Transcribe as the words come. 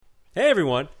Hey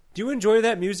everyone, do you enjoy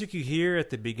that music you hear at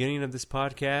the beginning of this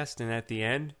podcast and at the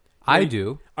end? I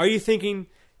do. Are you thinking,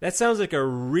 that sounds like a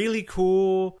really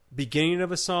cool beginning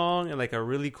of a song and like a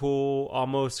really cool,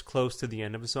 almost close to the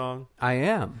end of a song? I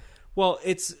am. Well,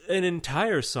 it's an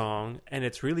entire song and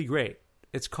it's really great.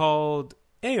 It's called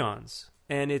Aeons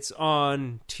and it's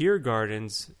on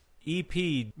Tiergarten's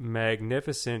EP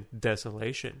Magnificent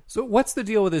Desolation. So what's the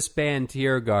deal with this band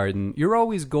Tiergarten? You're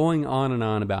always going on and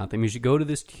on about them. You should go to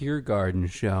this Tiergarten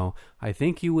show. I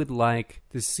think you would like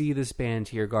to see this band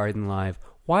Tiergarten live.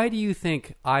 Why do you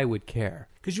think I would care?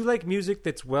 Because you like music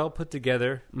that's well put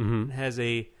together, has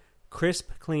a crisp,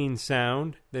 clean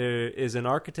sound. There is an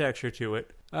architecture to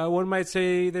it. One might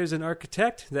say there's an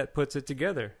architect that puts it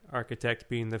together. Architect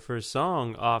being the first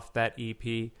song off that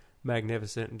EP,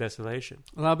 Magnificent Desolation.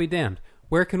 Well, I'll be damned.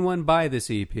 Where can one buy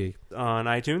this EP? On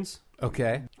iTunes.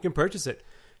 Okay. You can purchase it.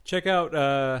 Check out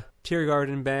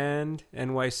Tiergarten Band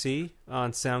NYC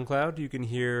on SoundCloud. You can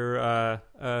hear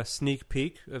a sneak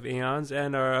peek of Aeons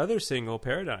and our other single,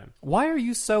 Paradigm. Why are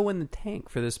you so in the tank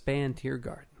for this band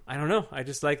Tiergarten? I don't know. I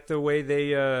just like the way they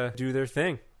do their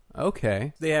thing.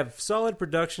 Okay. They have solid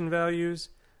production values,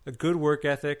 a good work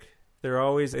ethic. They're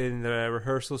always in the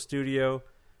rehearsal studio,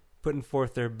 putting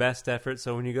forth their best effort.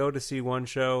 So when you go to see one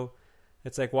show,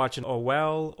 it's like watching a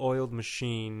well-oiled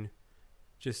machine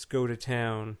just go to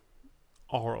town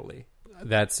orally.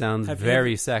 That sounds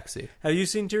very sexy. Have you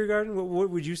seen Tiergarten? What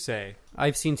would you say?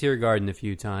 I've seen Tiergarten a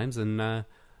few times, and I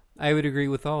would agree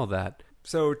with all of that.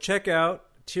 So check out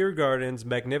Tiergarten's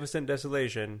Magnificent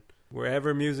Desolation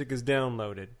wherever music is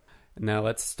downloaded. Now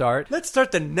let's start. Let's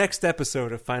start the next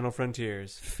episode of Final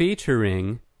Frontiers.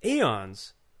 Featuring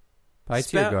Aeons. by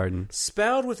Tiergarten.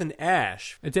 Spelled with an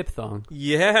ash. A diphthong.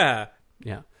 Yeah.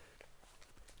 Yeah.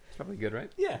 It's probably good,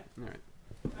 right? Yeah. All right.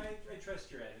 I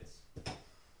trust your edits.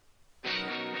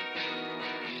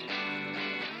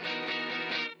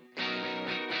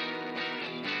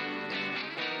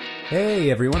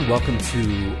 Hey everyone, welcome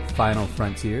to Final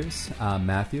Frontiers. I'm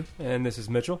Matthew. And this is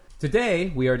Mitchell.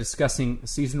 Today we are discussing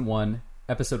Season 1,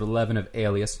 Episode 11 of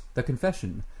Alias, The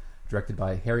Confession, directed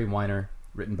by Harry Weiner,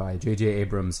 written by J.J.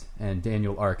 Abrams and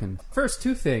Daniel Arkin. First,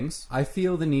 two things. I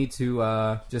feel the need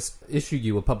to just issue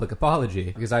you a public apology,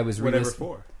 because I was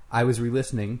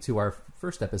re-listening to our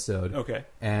first episode. Okay.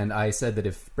 And I said that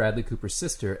if Bradley Cooper's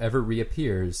sister ever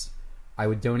reappears, I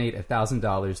would donate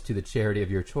 $1,000 to the charity of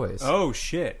your choice. Oh,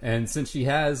 shit. And since she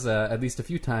has at least a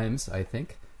few times, I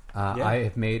think, I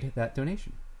have made that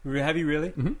donation. Have you really?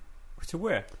 Mm-hmm. To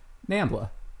where? NAMBLA.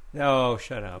 Oh,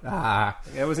 shut up.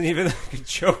 That wasn't even like a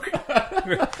joke.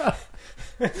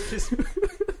 Just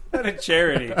not a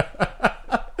charity.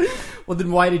 Well,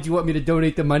 then why did you want me to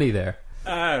donate the money there?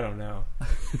 I don't know.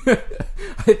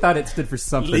 I thought it stood for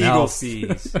something Legal else.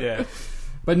 fees, yeah.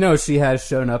 But no, she has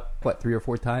shown up, 3 or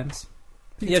 4 times?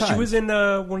 She was in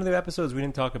one of the episodes. We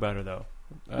didn't talk about her, though.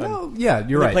 No, yeah,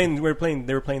 you're right. They were playing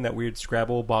that weird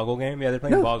Scrabble Boggle game. Yeah, they're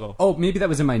playing Boggle. Oh, maybe that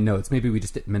was in my notes. Maybe we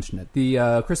just didn't mention it.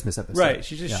 The Christmas episode. Right.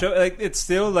 She just showed, like, it's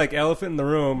still like elephant in the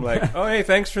room. Like, oh, hey,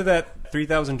 thanks for that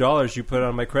 $3,000 you put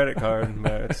on my credit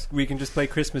card. We can just play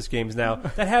Christmas games now.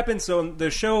 That happened. So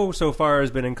the show so far has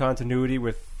been in continuity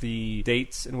with the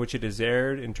dates in which it is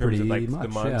aired in terms of like the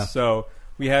months. Yeah. So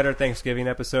we had our Thanksgiving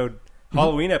episode.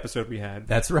 Halloween episode we had.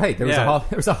 That's right. There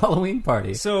was a Halloween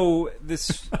party. So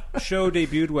this show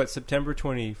debuted, September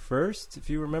 21st, if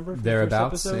you remember?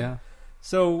 Thereabouts, yeah.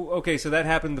 So, so that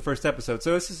happened the first episode.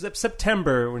 So this is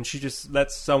September when she just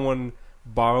lets someone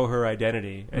borrow her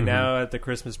identity. And now at the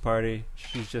Christmas party,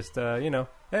 she's just,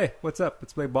 hey, what's up?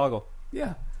 Let's play Boggle.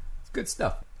 Yeah, it's good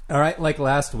stuff. All right, like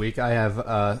last week, I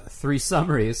have 3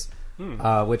 summaries,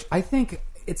 which I think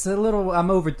it's a little,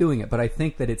 I'm overdoing it, but I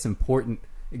think that it's important.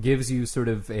 It gives you sort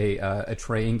of a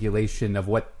triangulation of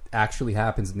what actually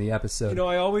happens in the episode.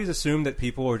 I always assume that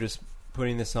people are just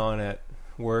putting this on at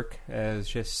work as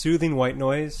just soothing white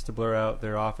noise to blur out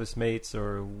their office mates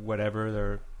or whatever,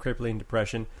 their crippling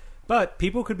depression. But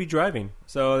people could be driving,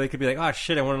 so they could be like, oh,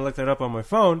 shit, I want to look that up on my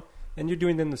phone, and you're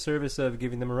doing them the service of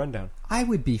giving them a rundown. I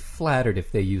would be flattered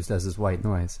if they used us as white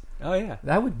noise. Oh, yeah.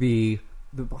 That would be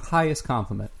the highest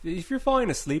compliment. If you're falling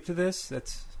asleep to this,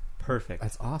 that's perfect.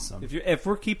 That's awesome. If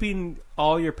we're keeping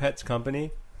all your pets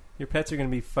company, your pets are going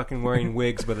to be fucking wearing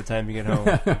wigs by the time you get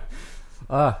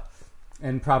home.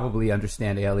 And probably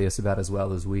understand Alias about as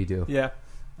well as we do. Yeah.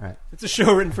 All right. It's a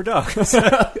show written for dogs.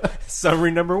 Summary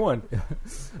number 1.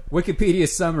 Wikipedia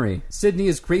summary. Sydney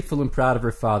is grateful and proud of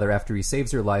her father after he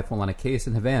saves her life while on a case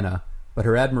in Havana, but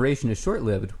her admiration is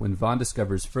short-lived when Vaughn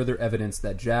discovers further evidence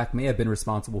that Jack may have been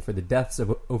responsible for the deaths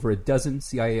of over a dozen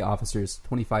CIA officers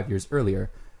 25 years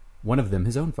earlier, one of them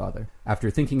his own father. After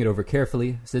thinking it over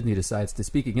carefully, Sydney decides to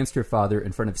speak against her father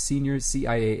in front of senior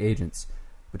CIA agents.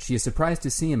 But she is surprised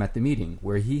to see him at the meeting,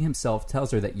 where he himself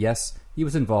tells her that yes, he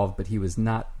was involved, but he was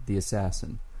not the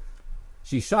assassin.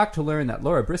 She's shocked to learn that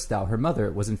Laura Bristow, her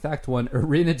mother, was in fact one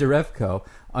Irina Derevko,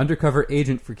 undercover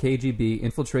agent for KGB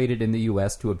infiltrated in the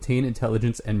U.S. to obtain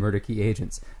intelligence and murder key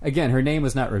agents. Again, her name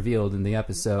was not revealed in the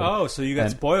episode. Oh, so you got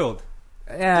spoiled.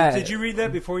 Did you read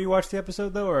that before you watched the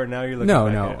episode, though, or now you're looking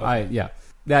back at it?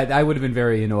 Okay. I would have been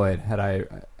very annoyed had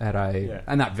I.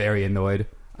 I'm not very annoyed.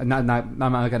 I'm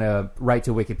not going to write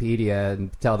to Wikipedia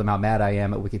and tell them how mad I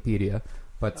am at Wikipedia.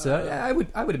 But I would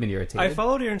have been irritated. I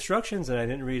followed your instructions and I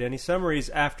didn't read any summaries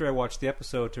after I watched the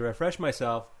episode to refresh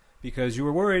myself because you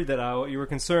were worried that you were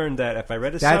concerned that if I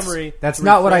read a summary, that's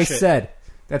not what I said.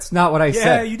 That's not what I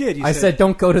said. Yeah, you did. I said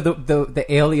don't go to the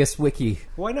Alias wiki.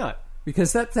 Why not?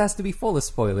 Because that has to be full of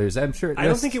spoilers. I'm sure. I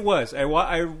don't think it was.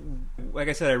 Like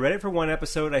I said, I read it for one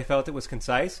episode. I felt it was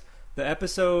concise. The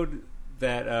episode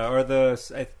that or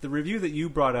the review that you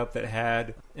brought up that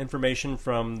had information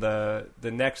from the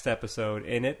next episode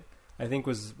in it, I think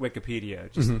was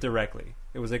Wikipedia just directly.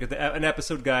 It was like an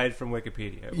episode guide from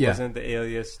Wikipedia. It wasn't the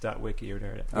alias.wiki or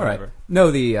whatever. All right.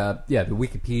 No, the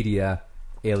Wikipedia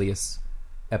Alias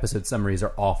episode summaries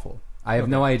are awful. I have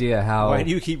no idea how. Why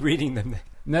do you keep reading them?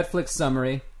 Netflix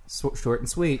summary, short and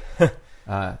sweet.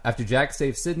 After Jack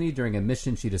saves Sydney during a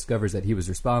mission, she discovers that he was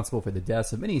responsible for the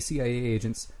deaths of many CIA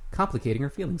agents, complicating her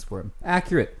feelings for him.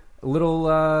 Accurate. A little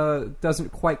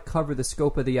doesn't quite cover the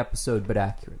scope of the episode, but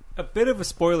accurate. A bit of a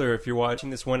spoiler if you're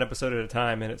watching this one episode at a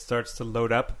time and it starts to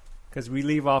load up, because we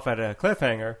leave off at a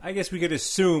cliffhanger. I guess we could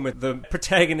assume the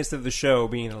protagonist of the show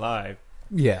being alive.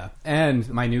 Yeah. And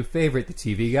my new favorite, the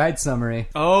TV Guide summary.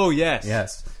 Oh, yes.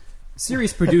 Yes.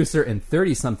 Series producer and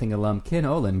 30-something alum Ken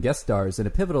Olin guest stars in a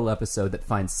pivotal episode that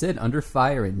finds Sid under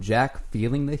fire and Jack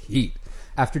feeling the heat.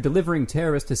 After delivering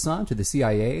terrorist Hassan to the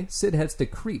CIA, Sid heads to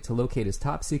Crete to locate his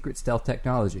top-secret stealth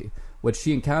technology. What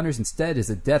she encounters instead is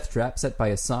a death trap set by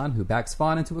Hassan, who backs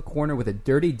Vaughn into a corner with a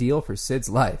dirty deal for Sid's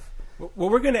life.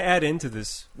 What we're going to add into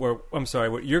this, what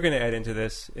you're going to add into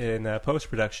this in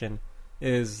post-production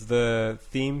is the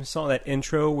theme song, that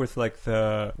intro with like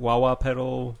the wah-wah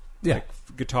pedal... Yeah.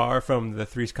 Like guitar from the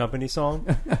Three's Company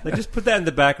song. Like, just put that in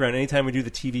the background anytime we do the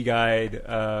TV Guide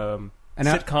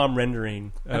sitcom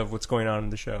rendering of what's going on in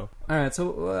the show. All right,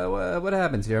 so what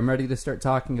happens here? I'm ready to start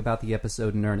talking about the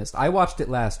episode in earnest. I watched it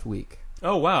last week.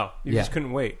 Oh, wow. You just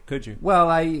couldn't wait, could you? Well,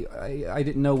 I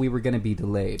didn't know we were going to be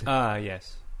delayed. Ah,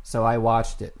 yes. So I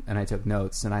watched it, and I took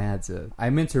notes, and I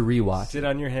meant to rewatch Sit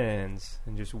on your hands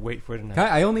and just wait for it to happen.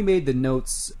 I only made the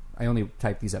notes, I only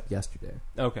typed these up yesterday.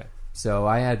 Okay. So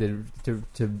I had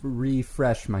to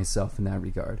refresh myself in that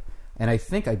regard. And I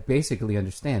think I basically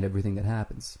understand everything that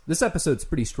happens. This episode's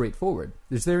pretty straightforward.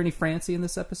 Is there any Francie in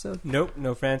this episode? Nope,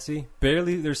 no Francie.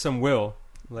 Barely. There's some Will.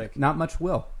 Like not much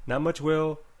Will. Not much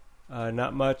Will.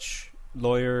 Not much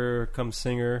lawyer, cum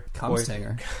singer. Cum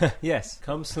singer. Yes,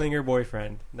 cum slinger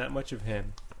boyfriend. Not much of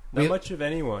him. Not much of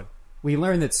anyone. We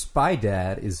learn that Spy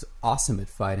Dad is awesome at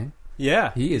fighting.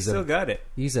 Yeah, he's still got it.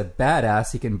 He's a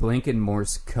badass. He can blink in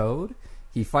Morse code.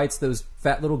 He fights those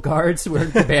fat little guards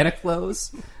wearing cabana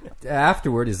clothes.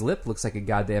 Afterward, his lip looks like a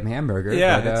goddamn hamburger.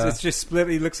 Yeah, but, it's just split.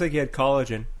 He looks like he had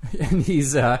collagen. And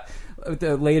he's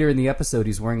later in the episode,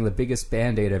 he's wearing the biggest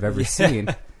Band-Aid I've ever seen.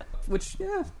 Which,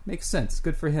 makes sense.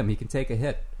 Good for him. He can take a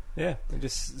hit. Yeah, and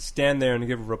just stand there and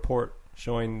give a report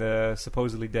showing the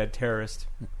supposedly dead terrorist.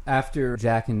 After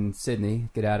Jack and Sydney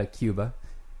get out of Cuba,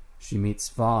 she meets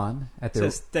Vaughn at their...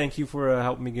 Says, thank you for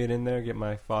helping me get in there, get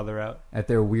my father out. At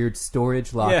their weird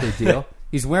storage locker deal.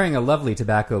 He's wearing a lovely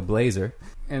tobacco blazer.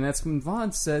 And that's when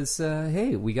Vaughn says,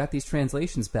 hey, we got these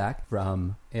translations back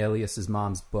from Alias's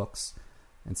mom's books.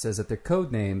 And says that they're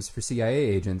code names for CIA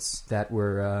agents that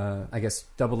were, I guess,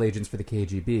 double agents for the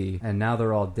KGB. And now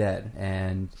they're all dead.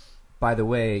 And, by the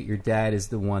way, your dad is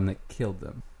the one that killed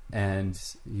them. And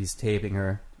he's taping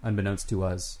her, unbeknownst to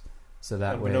us. So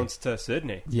that unbeknownst to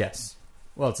Sydney. Yes.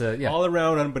 Well, it's all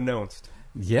around unbeknownst.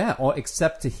 Yeah,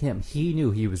 except to him. He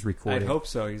knew he was recording. I'd hope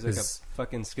so. He's like a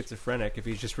fucking schizophrenic if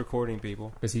he's just recording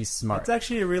people. Because he's smart. It's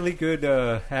actually a really good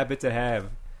habit to have,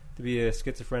 to be a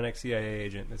schizophrenic CIA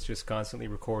agent that's just constantly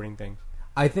recording things.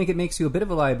 I think it makes you a bit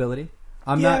of a liability.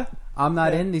 I'm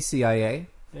not in the CIA.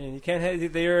 And you can't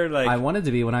have... They're like... I wanted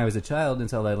to be when I was a child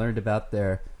until I learned about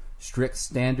their strict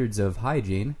standards of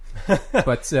hygiene.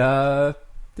 But...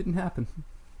 didn't happen.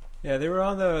 Yeah, they were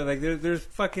on the... Like, there's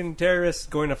fucking terrorists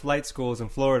going to flight schools in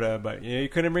Florida, but you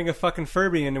couldn't bring a fucking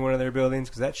Furby into one of their buildings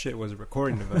because that shit was a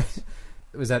recording device.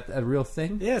 Was that a real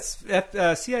thing? Yeah, it's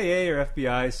CIA or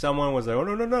FBI. Someone was like, "Oh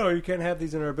no, you can't have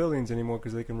these in our buildings anymore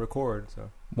because they can record."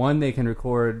 So one, they can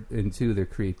record, and two, they're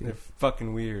creepy. They're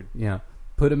fucking weird. Yeah,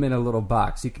 put them in a little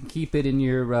box. You can keep it in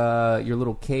your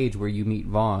little cage where you meet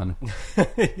Vaughn.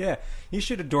 Yeah, you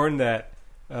should adorn that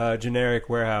generic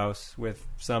warehouse with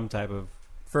some type of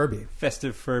Furby.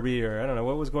 Festive Furby, or I don't know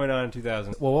what was going on in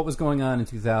 2000. Well, what was going on in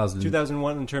 2000?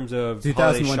 2001 in terms of 2001,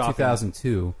 holiday shopping.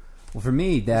 2002. Well, for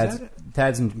me, Dads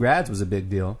and Grads was a big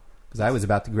deal because I was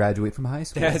about to graduate from high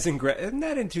school. Dads and Grads, isn't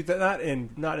that in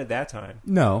 2000? Not at that time.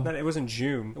 No, it wasn't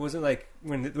June. It wasn't like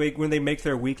when they make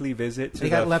their weekly visit to they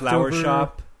the flower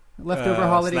shop, leftover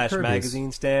holiday / Kirby's.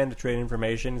 magazine stand to trade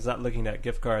information. It's not looking at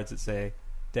gift cards that say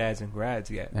Dads and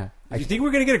Grads yet. Yeah. Do you think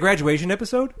we're going to get a graduation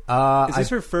episode? Is this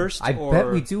her first? I bet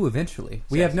we do eventually.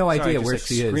 We have no idea where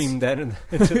she is. Screamed that into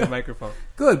the microphone.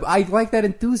 Good. I like that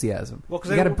enthusiasm. Well,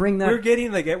 because you got to bring that. We're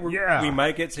getting we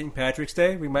might get St. Patrick's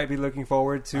Day. We might be looking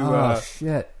forward to. Oh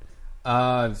shit!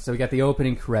 So we got the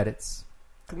opening credits.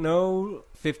 No,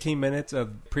 15 minutes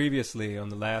of previously on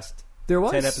the last there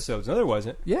was 10 episodes. No, there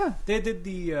wasn't. Yeah, they did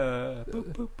the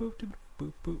boop boop boop boop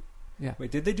boop boop. Yeah.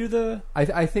 Wait, did they do the?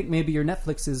 I think maybe your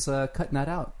Netflix is cutting that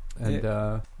out and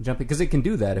jumping because it can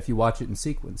do that if you watch it in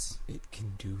sequence. It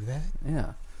can do that.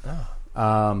 Yeah.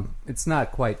 Oh. It's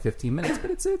not quite 15 minutes, but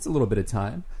it's a little bit of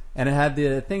time, and it had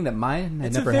the thing that mine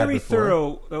had never had before. It's a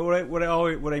very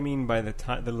thorough. What I mean by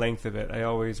the length of it, I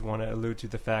always want to allude to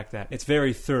the fact that it's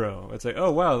very thorough. It's like,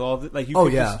 oh wow,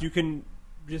 you can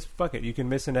just fuck it. You can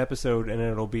miss an episode and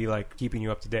it'll be like keeping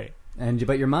you up to date.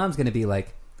 But your mom's going to be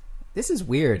like, this is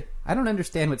weird. I don't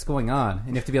understand what's going on. And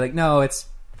you have to be like, no, it's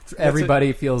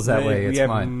everybody feels that way. It's fine.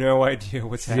 We have no idea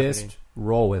what's happening. Just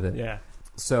roll with it. Yeah.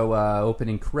 So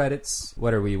opening credits.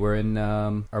 What are we? We're in.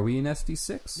 Are we in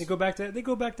SD6? They go back to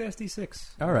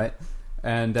SD6. All right.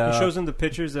 And he shows them the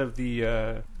pictures of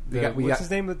the what's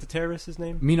his name? The terrorist's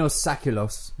name? Minos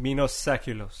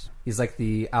Sakulos. He's like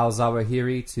the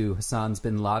al-Zawahiri to Hassan's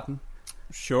bin Laden.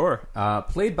 Sure.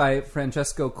 Played by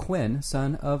Francesco Quinn,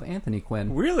 son of Anthony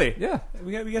Quinn. Really? Yeah.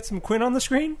 We got some Quinn on the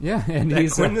screen? Yeah, and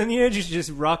he's Quinn on the edge. He's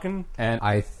just rocking. And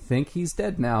I think he's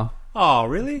dead now. Oh,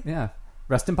 really? Yeah.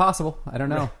 Rest impossible. I don't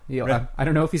know. I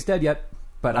don't know if he's dead yet,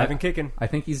 but I've been kicking. I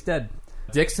think he's dead.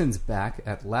 Dixon's back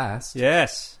at last.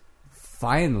 Yes.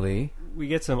 Finally. We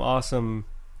get some awesome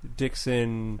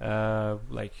Dixon,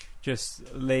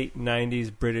 just late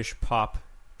 90s British pop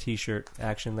T-shirt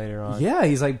action later on. Yeah,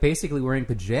 he's like basically wearing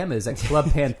pajamas at Club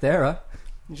Panthera.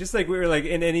 Just like we were like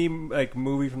in any like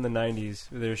movie from the 90s,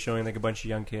 they're showing like a bunch of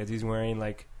young kids. He's wearing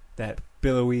like that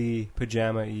billowy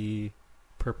pajama-y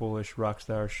purplish rock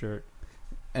star shirt.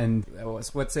 And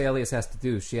what's Alias has to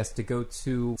do? She has to go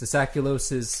to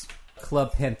Sakulos'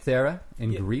 Club Panthera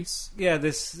in Greece. Yeah,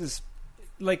 this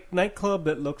like nightclub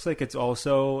that looks like it's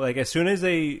also like as soon as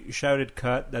they shouted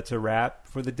cut, that's a wrap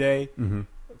for the day. Mm-hmm.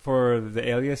 For the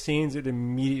Alias scenes, it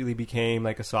immediately became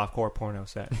like a softcore porno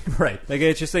set. Right. Like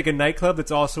it's just like a nightclub that's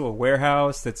also a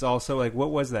warehouse that's also like, what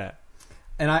was that?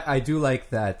 And I do like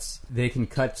that they can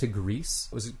cut to Greece.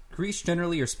 Was it Greece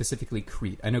generally or specifically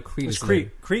Crete? I know Crete is Crete.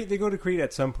 Later. Crete, they go to Crete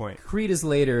at some point. Crete is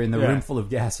later in the room full of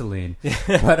gasoline.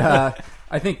 But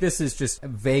I think this is just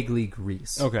vaguely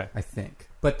Greece. Okay. I think.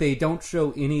 But they don't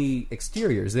show any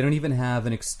exteriors. They don't even have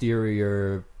an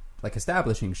exterior like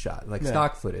establishing shot, like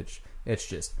stock footage. It's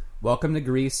just, welcome to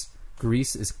Greece.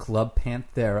 Greece is Club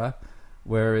Panthera,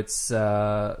 where it's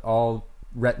all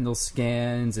retinal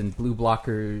scans and blue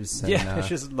blockers. And, it's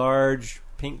just large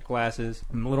pink glasses.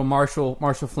 Little Marshall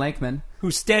Flankman,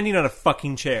 who's standing on a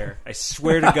fucking chair. I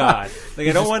swear to God. Like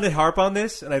I don't want to harp on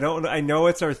this, and I know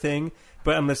it's our thing,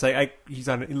 but I'm just like he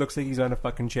looks like he's on a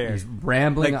fucking chair. He's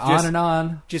rambling like, on and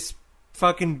on. Just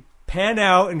fucking pan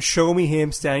out and show me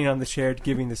him standing on the chair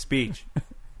giving the speech.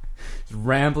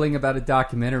 Rambling about a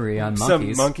documentary on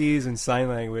monkeys. Some monkeys and sign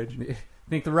language. I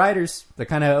think the writers, they're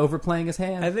kind of overplaying his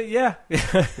hand. I think, yeah.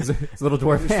 his little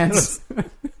dwarf hands.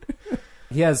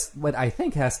 He has what I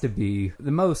think has to be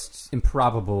the most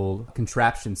improbable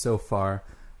contraption so far,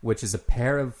 which is a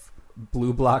pair of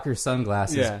blue blocker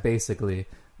sunglasses, basically,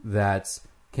 that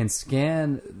can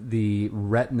scan the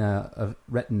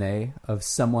retinae of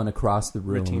someone across the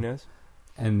room. Retinas.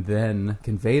 And then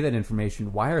convey that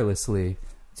information wirelessly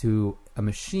to a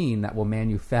machine that will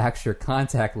manufacture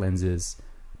contact lenses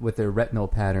with their retinal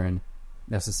pattern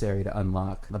necessary to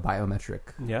unlock the biometric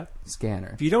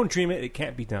scanner. If you don't dream it, it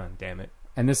can't be done, damn it.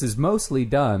 And this is mostly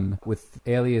done with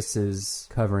aliases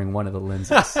covering one of the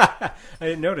lenses. I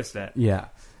didn't notice that. Yeah.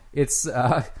 It's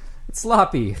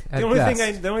sloppy.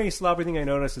 The only sloppy thing I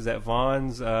noticed is that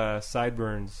Vaughn's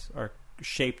sideburns are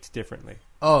shaped differently.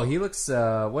 Oh, he looks.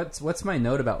 What's my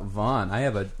note about Vaughn? I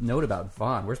have a note about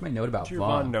Vaughn. Where's my note about What's your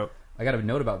Vaughn? Vaughn note? I got a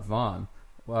note about Vaughn.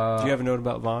 Do you have a note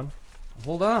about Vaughn?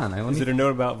 Hold on. Is it a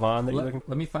note about Vaughn that you're looking?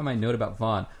 Let me find my note about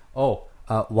Vaughn. Oh,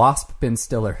 Wasp Ben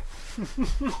Stiller.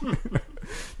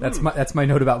 That's my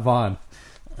note about Vaughn.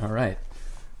 All right.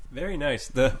 Very nice.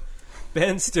 The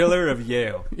Ben Stiller of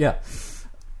Yale. Yeah.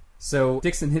 So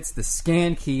Dixon hits the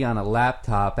scan key on a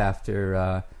laptop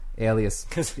after Alias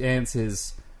scans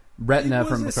his retina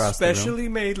from across the room. It was a specially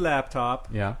made laptop.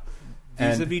 Yeah.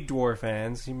 Vis-a-vis dwarf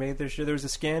fans. He made sure there was a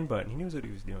scan button. He knew what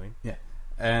he was doing. Yeah.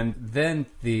 And then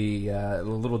the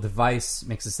little device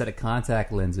makes a set of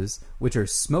contact lenses, which are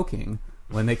smoking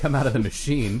when they come out of the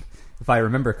machine, if I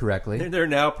remember correctly. They're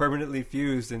now permanently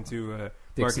fused into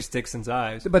Marcus Dixon's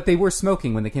eyes. But they were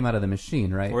smoking when they came out of the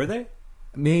machine, right? Were they?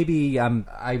 Maybe I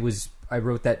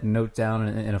wrote that note down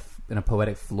in a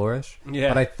poetic flourish. Yeah.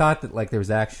 But I thought that there was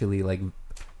actually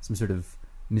some sort of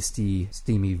misty,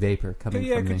 steamy vapor coming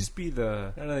from it could just be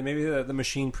I don't know, maybe the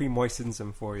machine pre-moistens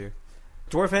them for you.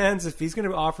 Dwarf hands, if he's going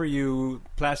to offer you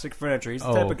plastic furniture, he's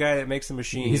the type of guy that makes a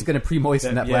machine. He's going to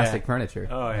pre-moisten that plastic furniture.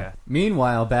 Oh, yeah.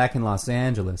 Meanwhile, back in Los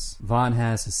Angeles, Vaughn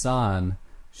has Hassan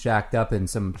shacked up in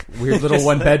some weird little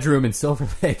one-bedroom in Silver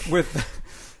Lake. With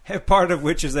part of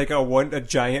which is a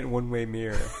giant one-way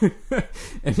mirror.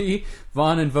 And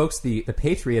Vaughn invokes the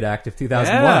Patriot Act of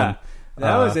 2001. Yeah.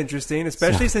 That was interesting,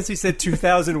 especially since he said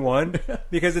 2001,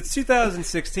 because it's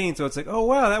 2016, so it's oh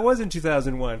wow, that was in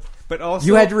 2001. But also,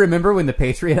 you had to remember when the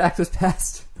Patriot Act was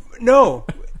passed. No,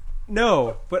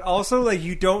 but also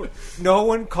no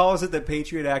one calls it the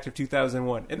Patriot Act of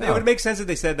 2001. And it would make sense if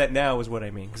they said that now, is what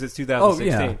I mean, because it's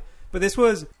 2016. Oh, yeah. But this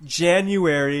was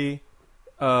January.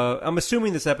 I'm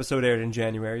assuming this episode aired in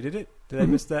January. Did it? Did I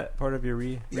miss that part of your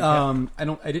recap?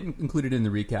 I didn't include it in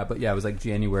the recap, but yeah, it was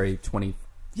January 20.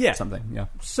 Yeah. Something, yeah.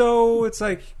 So it's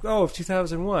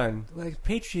 2001.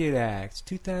 Patriot Act,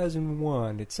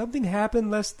 2001. Did something happen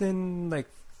less than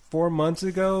 4 months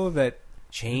ago that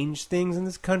changed things in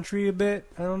this country a bit?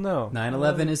 I don't know.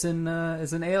 9/11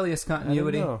 is an Alias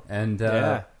continuity. I don't know. And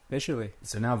yeah, officially.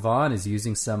 So now Vaughn is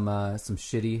using some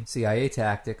shitty CIA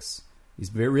tactics.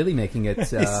 He's really making it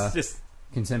just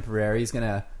contemporary. He's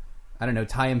gonna, I don't know,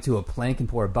 tie him to a plank and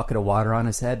pour a bucket of water on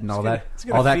his head and all that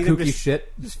kooky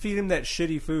shit. Just feed him that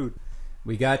shitty food.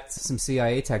 We got some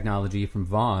CIA technology from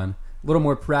Vaughn, a little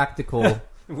more practical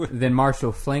than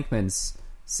Marshall Flankman's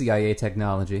CIA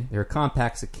technology. There are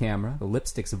compact's a camera, the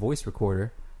lipstick's a voice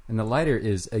recorder, and the lighter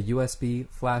is a USB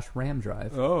flash RAM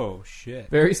drive. Oh, shit.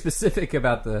 Very specific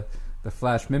about the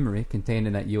flash memory contained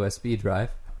in that USB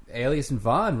drive. Alias and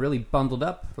Vaughn really bundled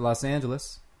up for Los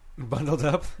Angeles. Bundled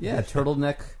up? Yeah,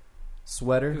 turtleneck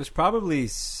sweater. It was probably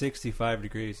 65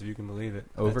 degrees, if you can believe it.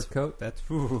 Overcoat. That's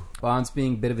Vaughn's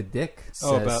being a bit of a dick.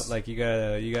 About you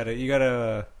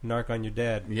gotta narc on your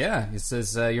dad. Yeah, he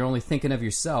says you're only thinking of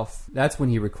yourself. That's when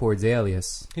he records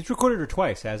Alias. He's recorded her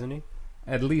twice, hasn't he?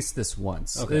 At least this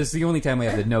once. Okay. This is the only time we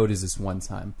have the note is this one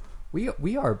time.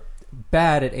 We are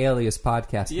bad at Alias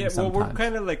podcasting. Yeah, well, sometimes. we're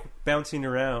kind of bouncing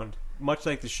around, much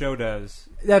like the show does.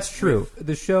 That's true.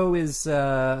 The show is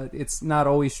it's not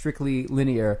always strictly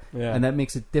linear, and that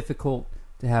makes it difficult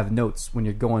to have notes when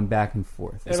you're going back and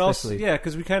forth. And also,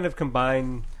 because we kind of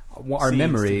combine our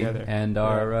memory together. And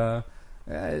our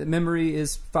memory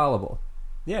is fallible.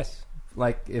 Yes.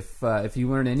 If you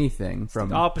learn anything from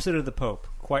the opposite of the Pope,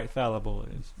 quite fallible it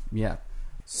is. Yeah.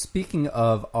 Speaking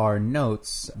of our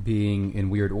notes being in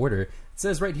weird order, it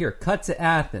says right here, cut to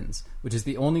Athens, which is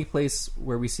the only place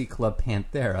where we see Club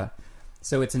Panthera.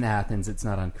 So it's in Athens, it's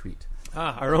not on Crete.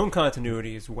 Our own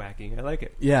continuity is wacky. I like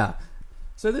it. Yeah.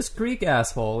 So this Greek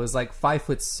asshole is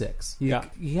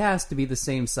 5'6". He has to be the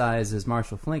same size as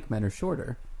Marshall Flankman or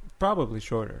shorter. Probably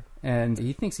shorter. And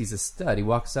he thinks he's a stud. He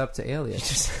walks up to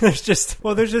Alias. There's just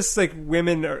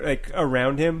women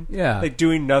around him. Yeah.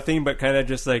 Doing nothing but kind of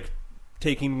just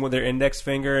taking their index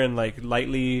finger and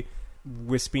lightly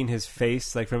wisping his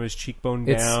face from his cheekbone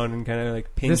down and kind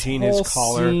of pinching his collar. This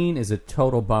whole scene is a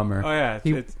total bummer. Oh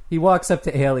yeah. He walks up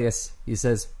to Alias. He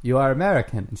says, "You are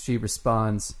American," and she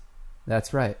responds,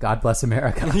 "That's right. God bless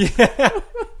America." Yeah.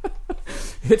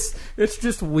 It's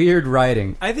just weird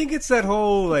writing. I think it's that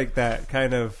whole that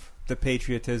kind of the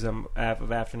patriotism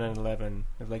of after 9/11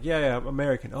 of yeah, I'm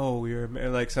American. Oh, you're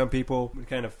some people would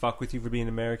kind of fuck with you for being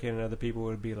American, and other people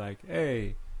would be like,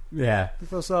 hey, yeah, we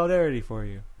feel solidarity for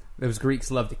you. Those Greeks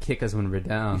love to kick us when we're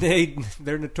down.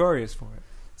 They're notorious for it.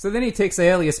 So then he takes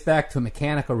Alias back to a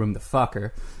mechanical room to fuck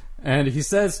her, and he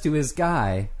says to his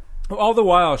guy, all the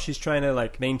while she's trying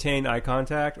to maintain eye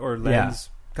contact or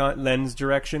lens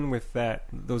direction with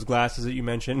those glasses that you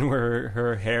mentioned where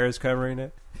her hair is covering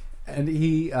it. And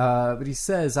but he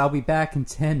says, "I'll be back in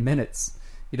 10 minutes."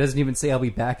 He doesn't even say, "I'll be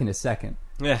back in a second."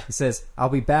 Yeah. He says, "I'll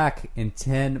be back in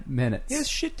 10 minutes." He has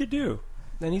shit to do.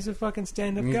 And he's a fucking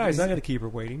stand-up guy. He's not going to keep her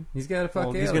waiting. He's got to fuck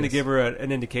Alias. He's going to give her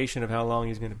an indication of how long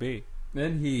he's going to be.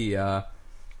 Then he,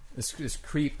 this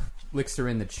creep licks her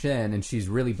in the chin, and she's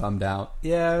really bummed out.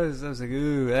 Yeah, I was like,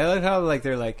 ooh. I like how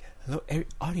they're like, hello,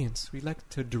 audience, we'd like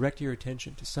to direct your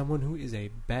attention to someone who is a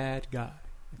bad guy.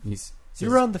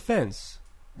 You're on the fence.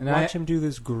 And watch him do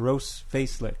this gross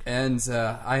face lick. And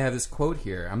I have this quote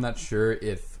here. I'm not sure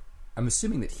if... I'm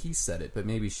assuming that he said it, but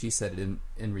maybe she said it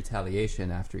in retaliation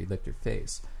after he licked her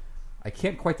face. "I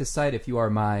can't quite decide if you are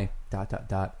my ...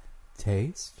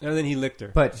 taste." And then he licked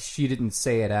her. But she didn't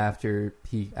say it after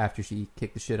she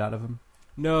kicked the shit out of him.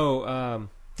 No,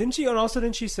 didn't she? And also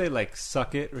didn't she say like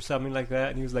 "suck it" or something like that?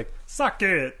 And he was like, "Suck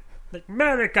it, like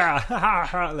America!" Ha ha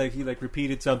ha! Like he like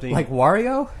repeated something. Like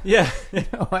Wario? Yeah.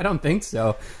 No, I don't think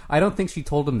so. I don't think she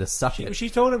told him to suck it. She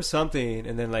told him something,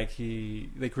 and then like he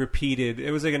like repeated.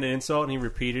 It was like an insult, and he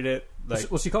repeated it.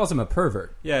 Like, well, she calls him a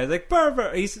pervert. Yeah, like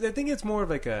pervert. I think it's more of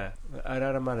like an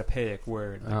onomatopoeic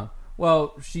word.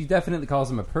 Well, she definitely calls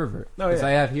him a pervert. Oh, yeah. Because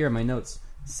I have here in my notes,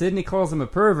 Sydney calls him a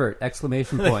pervert!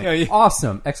 Exclamation point. Oh, yeah.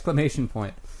 Awesome! Exclamation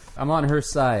point. I'm on her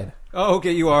side. Oh,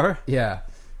 okay, you are? Yeah.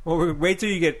 Well, wait till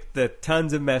you get the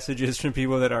tons of messages from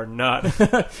people that are not.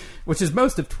 Which is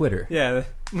most of Twitter. Yeah,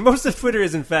 most of Twitter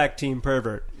is in fact team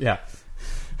pervert. Yeah.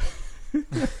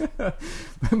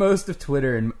 Most of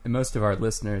Twitter and most of our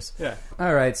listeners. Yeah.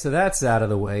 All right, so that's out of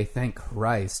the way. Thank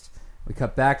Christ. We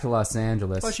cut back to Los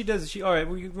Angeles. Well, she does. All right,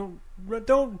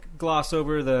 don't gloss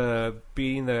over the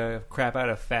beating the crap out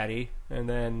of Fatty and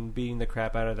then beating the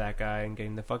crap out of that guy and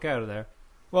getting the fuck out of there.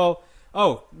 Well,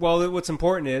 what's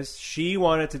important is she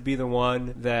wanted to be the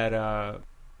one that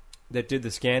did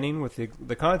the scanning with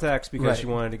the contacts because she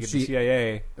wanted to give the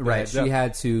CIA. Right, she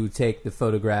had to take the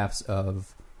photographs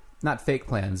of not fake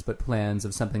plans, but plans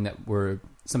of something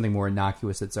more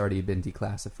innocuous that's already been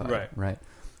declassified. Right.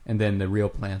 And then the real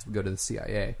plans would go to the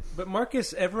CIA. But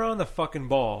Marcus, ever on the fucking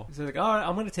ball, he's like, "Oh,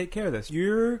 I'm going to take care of this.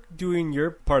 You're doing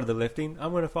your part of the lifting. I'm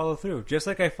going to follow through, just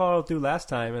like I followed through last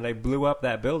time, and I blew up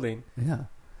that building." Yeah.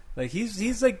 Like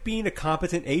he's like being a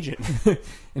competent agent. And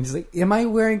he's like, "Am I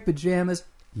wearing pajamas?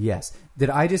 Yes. Did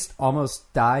I just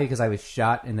almost die because I was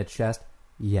shot in the chest?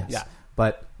 Yes. Yeah.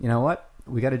 But you know what?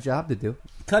 We got a job to do."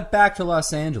 Cut back to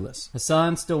Los Angeles.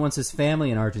 Hassan still wants his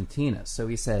family in Argentina, so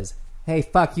he says, "Hey,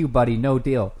 fuck you, buddy. No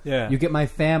deal. Yeah. You get my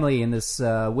family in this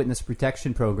witness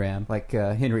protection program, like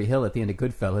Henry Hill at the end of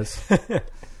Goodfellas.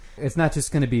 It's not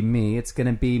just going to be me. It's going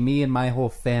to be me and my whole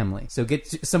family. So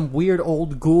get some weird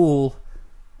old ghoul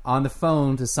on the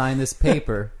phone to sign this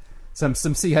paper." Some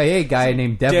CIA guy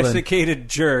named Devlin. Desiccated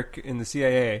jerk in the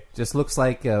CIA. Just looks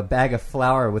like a bag of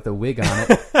flour with a wig on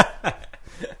it.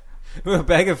 A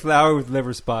bag of flour with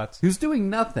liver spots. Who's doing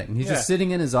nothing. He's just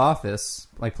sitting in his office,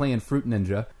 like playing Fruit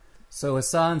Ninja. So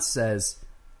Hassan says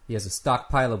he has a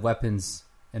stockpile of weapons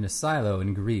in a silo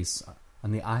in Greece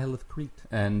on the Isle of Crete.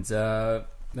 And they're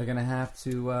going to have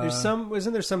to...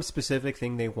 Isn't there some specific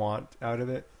thing they want out of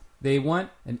it? They want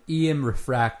an EM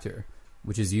refractor,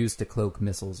 which is used to cloak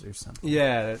missiles or something.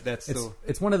 Yeah,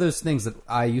 it's one of those things that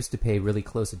I used to pay really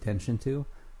close attention to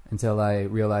until I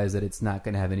realized that it's not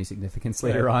going to have any significance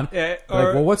later on. Yeah,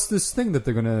 like, well, what's this thing that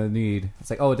they're going to need? It's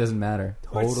like, oh, it doesn't matter.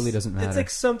 Totally doesn't matter. It's like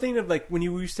something of like when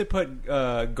you used to put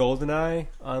GoldenEye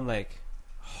on like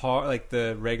hard, like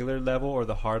the regular level or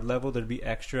the hard level, there'd be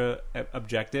extra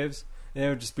objectives, and it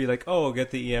would just be like, oh,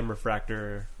 get the EM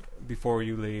refractor before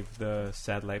you leave the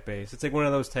satellite base. It's like one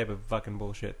of those type of fucking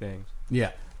bullshit things.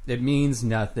 Yeah. It means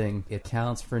nothing. It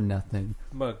counts for nothing.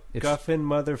 MacGuffin,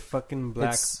 motherfucking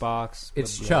black box.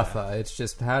 It's chuffa. It's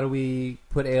just, how do we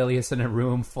put Alias in a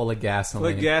room full of gasoline?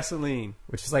 Full of gasoline.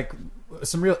 Which is like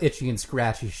some real itchy and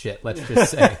scratchy shit, let's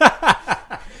just say.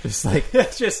 Just like...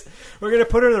 we're going to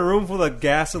put her in a room full of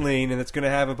gasoline, and it's going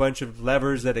to have a bunch of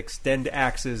levers that extend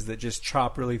axes that just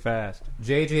chop really fast.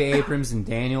 J.J. Abrams and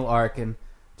Daniel Arkin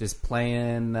just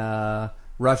playing...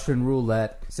 Russian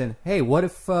roulette, saying, "Hey, what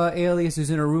if Alias is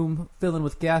in a room filling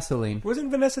with gasoline?" Wasn't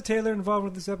Vanessa Taylor involved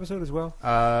with this episode as well?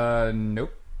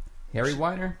 Nope. Harry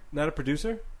Weiner, not a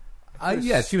producer.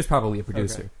 Yeah, she was probably a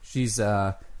producer. Okay. She's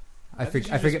I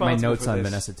forget my notes on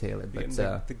Vanessa Taylor, but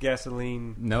the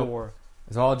gasoline. Nope. Pour.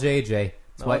 It's all JJ.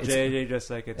 It's all JJ,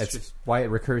 just like it's just why it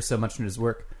recurs so much in his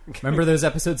work. Remember those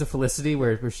episodes of Felicity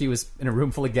where she was in a room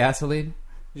full of gasoline?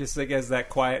 Just like as that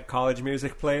quiet college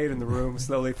music played and the room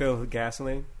slowly filled with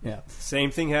gasoline. Yeah.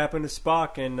 Same thing happened to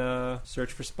Spock in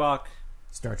Search for Spock.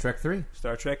 Star Trek 3.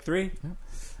 Star Trek 3. Yeah.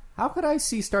 How could I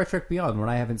see Star Trek Beyond when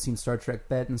I haven't seen Star Trek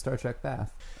Bed and Star Trek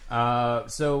Bath?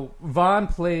 So Vaughn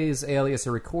plays Alias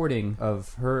a recording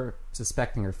of her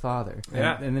suspecting her father.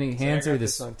 And then he hands her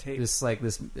this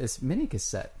mini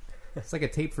cassette. It's like a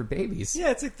tape for babies. Yeah,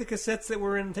 it's like the cassettes that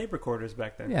were in tape recorders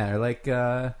back then. Yeah, or like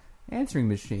answering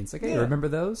machines. Like, hey, remember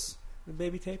those? The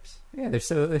baby tapes? Yeah, they're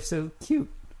so cute.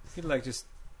 You could like just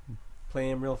play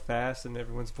them real fast and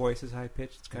everyone's voice is high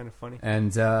pitched. It's kind of funny.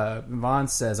 And Vaughn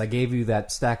says, I gave you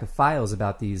that stack of files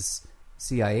about these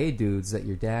CIA dudes that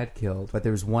your dad killed, but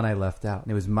there was one I left out.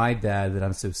 And it was my dad that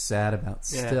I'm so sad about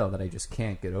still that I just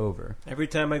can't get over. Every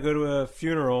time I go to a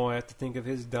funeral, I have to think of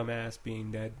his dumbass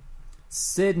being dead.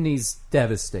 Sydney's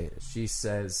devastated. She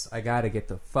says, I gotta get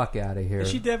the fuck out of here. Is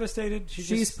she devastated?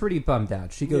 She's pretty bummed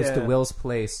out. She goes to Will's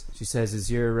place. She says, is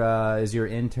your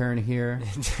intern here?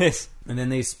 And then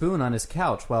they spoon on his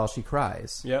couch while she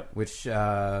cries. Yep. Which,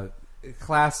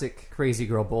 classic crazy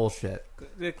girl bullshit.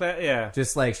 Yeah.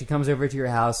 Just like she comes over to your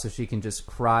house so she can just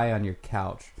cry on your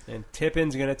couch. And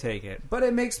Tippin's gonna take it. But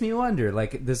it makes me wonder,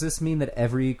 like, does this mean that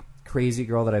every crazy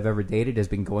girl that I've ever dated has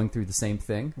been going through the same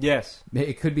thing? Yes.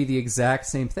 It could be the exact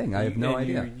same thing. I have no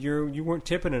idea. You weren't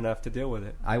tipping enough to deal with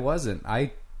it. I wasn't.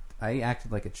 I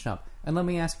acted like a chump. And let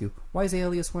me ask you, why is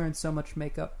Alias wearing so much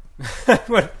makeup?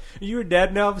 What? Are you a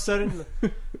dad now all of a sudden?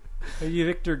 Are you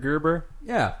Victor Gerber?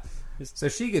 Yeah. So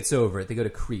she gets over it. They go to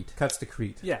Crete. Cuts to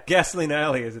Crete. Yeah. Gasoline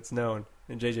Alley, as it's known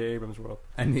in J.J. Abrams' world.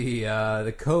 And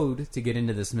the code to get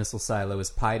into this missile silo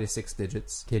is pi to 6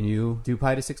 digits. Can you do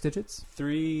pi to 6 digits?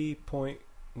 3.14.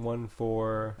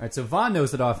 All right, so Vaughn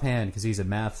knows it offhand because he's a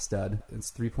math stud.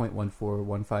 It's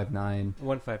 3.14159.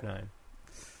 159.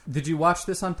 Did you watch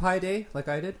this on Pi Day like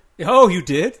I did? Oh, you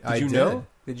did? I you did. know?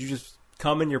 Did you just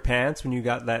come in your pants when you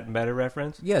got that meta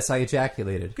reference? Yes, I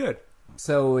ejaculated. Good.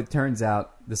 So it turns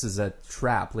out this is a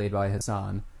trap laid by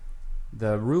Hassan.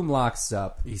 The room locks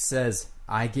up. He says,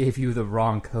 I gave you the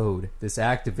wrong code. This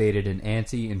activated an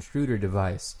anti-intruder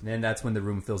device. And then that's when the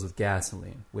room fills with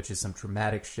gasoline, which is some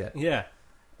traumatic shit. Yeah.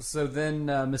 So then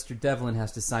Mr. Devlin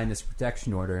has to sign this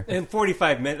protection order. In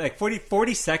 45 minutes, like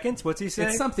 40 seconds? What's he saying?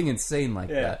 It's something insane like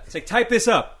that. It's like, type this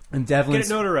up. And get it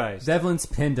notarized. Devlin's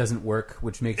pen doesn't work,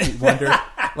 which makes me wonder,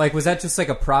 like, was that just like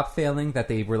a prop failing that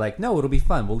they were like, no, it'll be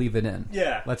fun, we'll leave it in.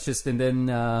 Yeah. Let's just, and then...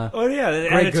 they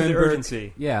added to the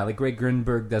urgency. Yeah, like Greg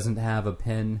Grunberg doesn't have a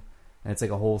pen, and it's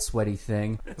like a whole sweaty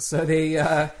thing. So they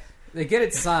get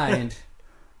it signed.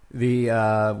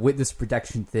 The witness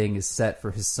protection thing is set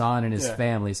for Hassan and his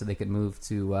family so they can move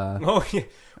to...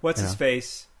 What's his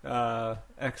face?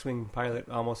 X-Wing pilot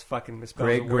almost fucking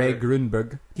misspelled Greg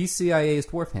Grunberg. He's CIA's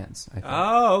dwarf hands, I think.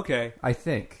 Oh, okay. I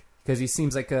think. Because he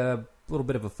seems like a little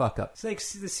bit of a fuck-up. It's like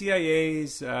the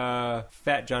CIA's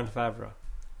fat John Favreau.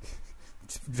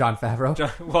 John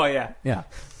Favreau? Well, yeah. Yeah.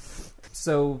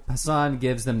 So Hassan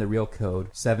gives them the real code,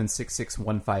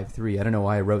 766153. I don't know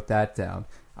why I wrote that down.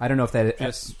 I don't know if that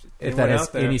has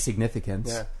any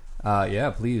significance. Yeah.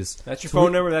 Please. That's your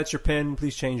phone number. That's your PIN.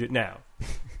 Please change it now.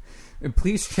 And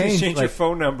please change your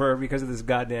phone number because of this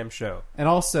goddamn show. And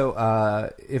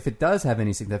also, if it does have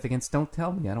any significance, don't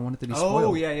tell me. I don't want it to be spoiled.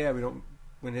 Oh, yeah. We don't.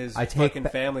 When his fucking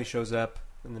family shows up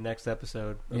in the next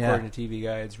episode, according to TV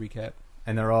Guide's recap.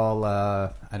 And they're all,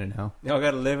 I don't know. They all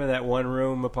got to live in that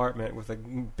one-room apartment with a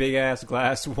big-ass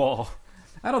glass wall.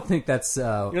 I don't think that's you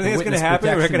don't think it's going to happen?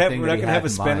 We're not going to have a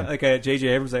spin like a J.J.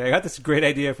 Abrams. Like, I got this great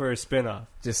idea for a spin-off.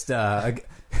 Just a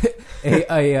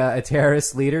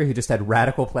terrorist leader who just had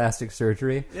radical plastic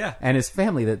surgery. Yeah. And his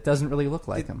family that doesn't really look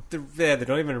like him. They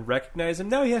don't even recognize him.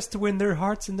 Now he has to win their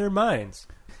hearts and their minds.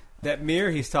 That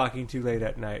mirror he's talking to late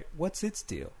at night, what's its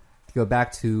deal? To go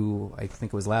back to, I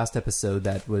think it was last episode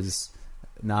that was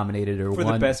nominated or for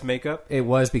won. The best makeup? It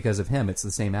was because of him. It's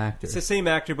the same actor. It's the same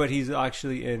actor, but he's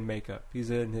actually in makeup.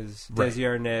 He's in his Desi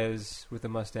Arnaz with the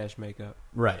mustache makeup.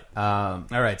 Right. All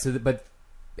right. So, but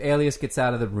Alias gets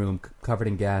out of the room covered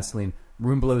in gasoline.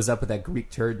 Room blows up with that Greek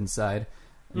turd inside.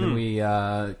 And then we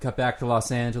cut back to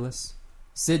Los Angeles.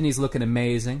 Sydney's looking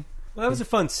amazing. Well, that was a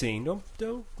fun scene.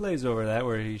 Don't glaze over that.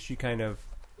 Where she kind of.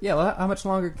 Yeah. Well, how much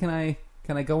longer can I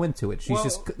go into it? She's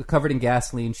just covered in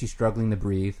gasoline. She's struggling to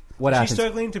breathe. What happens? She's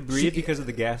struggling to breathe because of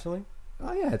the gasoline?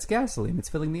 Oh, yeah, it's gasoline. It's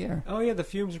filling the air. Oh, yeah, the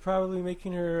fumes are probably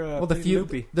making her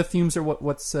the fumes are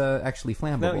what's actually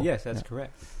flammable. No, yes, that's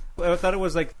correct. I thought it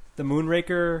was like the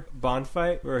Moonraker Bond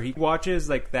fight where he watches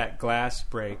like that glass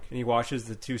break and he watches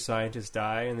the two scientists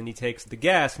die and then he takes the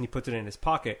gas and he puts it in his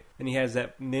pocket and he has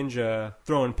that ninja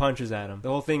throwing punches at him. The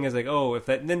whole thing is like, oh, if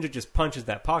that ninja just punches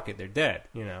that pocket, they're dead,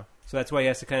 you know? So that's why he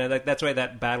has to that's why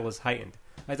that battle is heightened.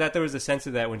 I thought there was a sense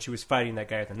of that when she was fighting that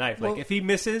guy with the knife. Like, if he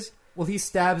misses, Well, he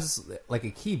stabs like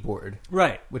a keyboard,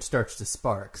 Right. which starts to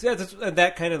spark. So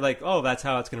that kind of like, oh, that's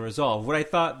how it's going to resolve. What I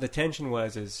thought the tension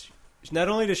was is not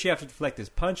only does she have to deflect his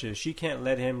punches, she can't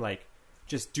let him like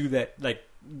just do that, like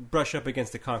brush up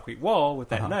against the concrete wall with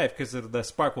that knife because the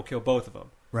spark will kill both of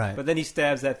them. Right. But then he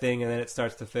stabs that thing and then it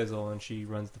starts to fizzle and she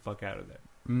runs the fuck out of there.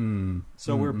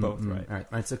 So we're both right. All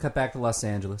right. So cut back to Los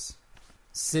Angeles.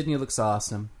 Sydney looks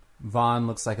awesome. Vaughn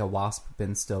looks like a wasp,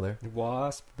 Ben Stiller.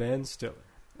 Wasp Ben Stiller.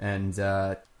 And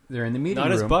they're in the meeting room.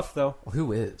 Not as buff, though.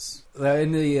 Who is?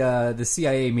 In the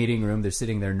CIA meeting room, they're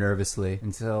sitting there nervously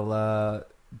until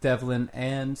Devlin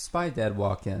and Spy Dad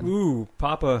walk in. Ooh,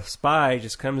 Papa Spy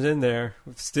just comes in there,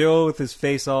 still with his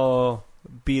face all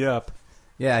beat up.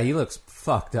 Yeah, he looks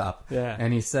fucked up. Yeah.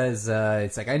 And he says,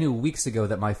 it's like, I knew weeks ago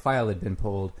that my file had been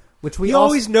pulled. Which he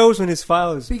always knows when his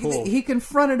file is pulled. He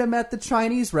confronted him at the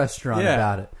Chinese restaurant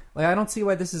about it. Like, I don't see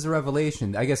why this is a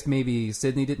revelation. I guess maybe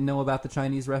Sydney didn't know about the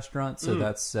Chinese restaurant, so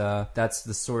that's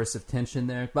the source of tension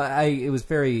there. But it was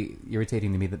very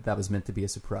irritating to me that was meant to be a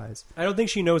surprise. I don't think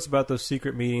she knows about those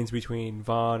secret meetings between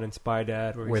Vaughn and Spy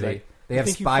Dad, where they have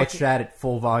spy chat at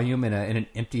full volume in an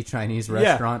empty Chinese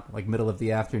restaurant, like middle of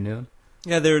the afternoon.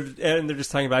 Yeah, they're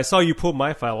just talking about, I saw you pull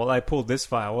my file. Well, I pulled this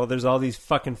file. Well, there's all these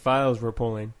fucking files we're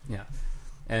pulling. Yeah.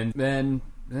 And then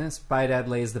Spy Dad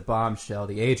lays the bombshell.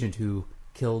 The agent who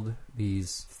killed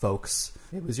these folks,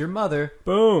 it was your mother.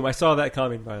 Boom! I saw that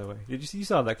coming, by the way. You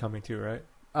saw that coming too, right?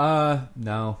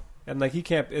 No. And like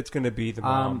it's going to be the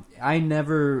mom. I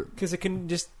never, because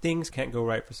things can't go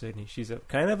right for Sydney. She's a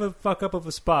kind of a fuck up of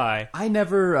a spy. I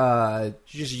never.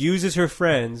 She just uses her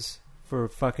friends for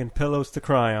fucking pillows to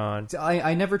cry on.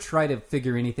 I never try to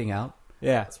figure anything out.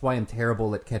 Yeah, that's why I'm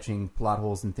terrible at catching plot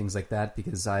holes and things like that,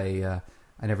 because I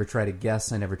never try to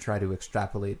guess. I never try to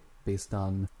extrapolate based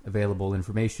on available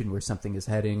information where something is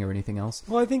heading or anything else.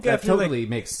 Well, I think that totally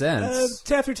makes sense.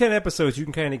 After 10 episodes, you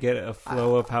can kind of get a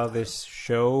flow of how this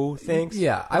show thinks.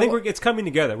 Yeah, I think it's coming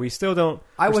together. We still don't.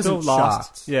 I wasn't still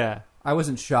lost. Shocked. Yeah, I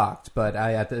wasn't shocked, but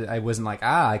I wasn't like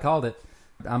I called it.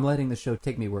 I'm letting the show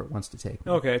take me where it wants to take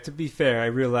me. Okay, to be fair, I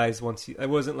realized I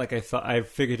wasn't like I thought I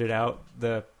figured it out.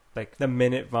 The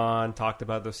minute Vaughn talked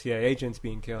about those CIA agents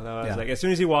being killed, I was like, as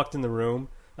soon as he walked in the room,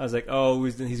 I was like, oh,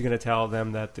 he's going to tell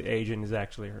them that the agent is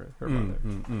actually her mother.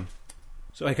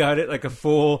 So I got it like a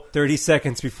full 30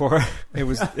 seconds before it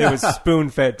was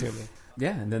spoon-fed to me.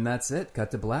 Yeah, and then that's it.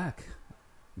 Cut to black.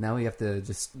 Now we have to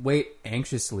just wait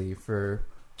anxiously for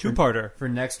two-parter for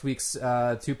next week's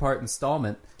two-part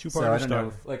installment. Two-part. So I don't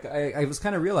know. Like I was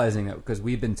kind of realizing that because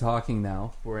we've been talking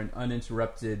now for an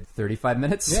uninterrupted 35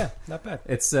 minutes. Yeah, not bad.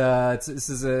 This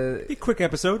is a quick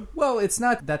episode. Well, it's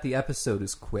not that the episode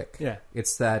is quick. Yeah,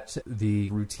 it's that the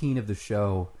routine of the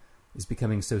show is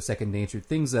becoming so second nature.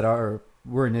 Things that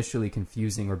were initially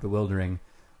confusing or bewildering.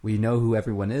 We know who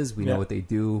everyone is. We know what they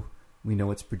do. We know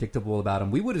what's predictable about him.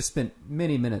 We would have spent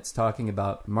many minutes talking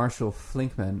about Marshall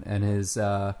Flinkman and his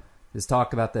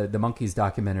talk about the Monkeys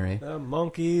documentary.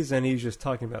 Monkeys, and he's just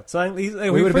talking about sign. We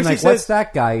would have been like, what's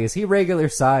that guy? Is he regular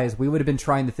size? We would have been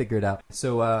trying to figure it out.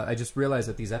 So I just realized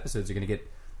that these episodes are going to get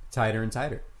tighter and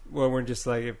tighter. Well, we're just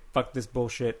like, fuck this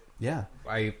bullshit. Yeah.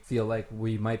 I feel like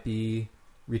we might be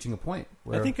reaching a point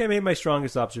where I think I made my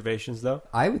strongest observations, though.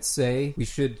 I would say we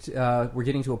should. We're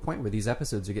getting to a point where these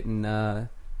episodes are getting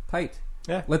tight.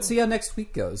 Yeah. Let's see how next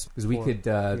week goes, because we could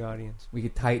the audience. We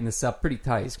could tighten this up pretty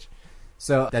tight.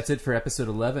 So that's it for episode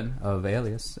 11 of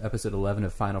Alias, episode 11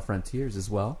 of Final Frontiers as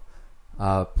well.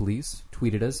 Please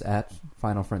tweet at us at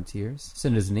Final Frontiers.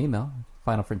 Send us an email,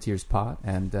 finalfrontierspod,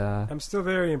 and I'm still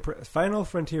very impressed.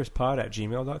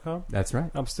 finalfrontierspod@gmail.com. That's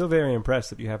right. I'm still very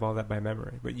impressed that you have all that by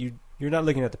memory, but you're not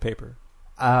looking at the paper.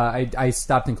 I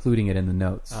stopped including it in the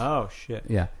notes. Oh shit!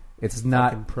 Yeah, it's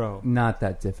not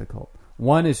that difficult.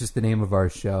 One is just the name of our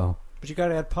show. But you got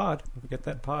to add pod. If we get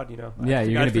that pod, Yeah,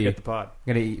 you're gonna forget the pod.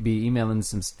 Gonna be emailing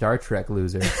some Star Trek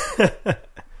loser.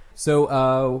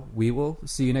 So we will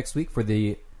see you next week for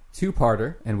the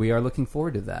two-parter, and we are looking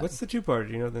forward to that. What's the two-parter?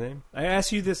 Do you know the name? I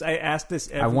asked you this. I asked this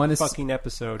every fucking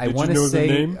episode. Did you know the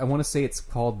name? I want to say it's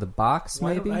called The Box.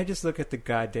 Why maybe don't I just look at the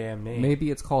goddamn name. Maybe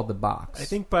it's called The Box. I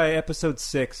think by episode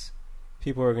 6.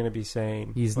 People are going to be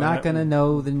saying... He's not going to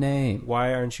know the name.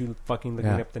 Why aren't you fucking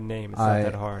looking up the name? It's not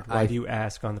that hard. Why do you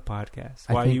ask on the podcast?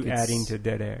 Why are you adding to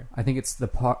dead air? I think it's the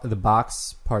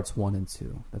box parts 1 and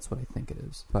 2. That's what I think it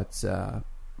is. But I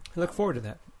look forward to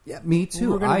that. Yeah, me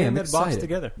too. We're going to am that excited. Box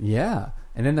together. Yeah.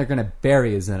 And then they're going to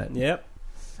bury us in it. Yep.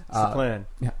 That's the plan.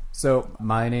 Yeah. So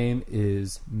my name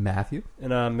is Matthew.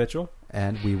 And I'm Mitchell.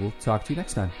 And we will talk to you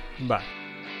next time. Bye.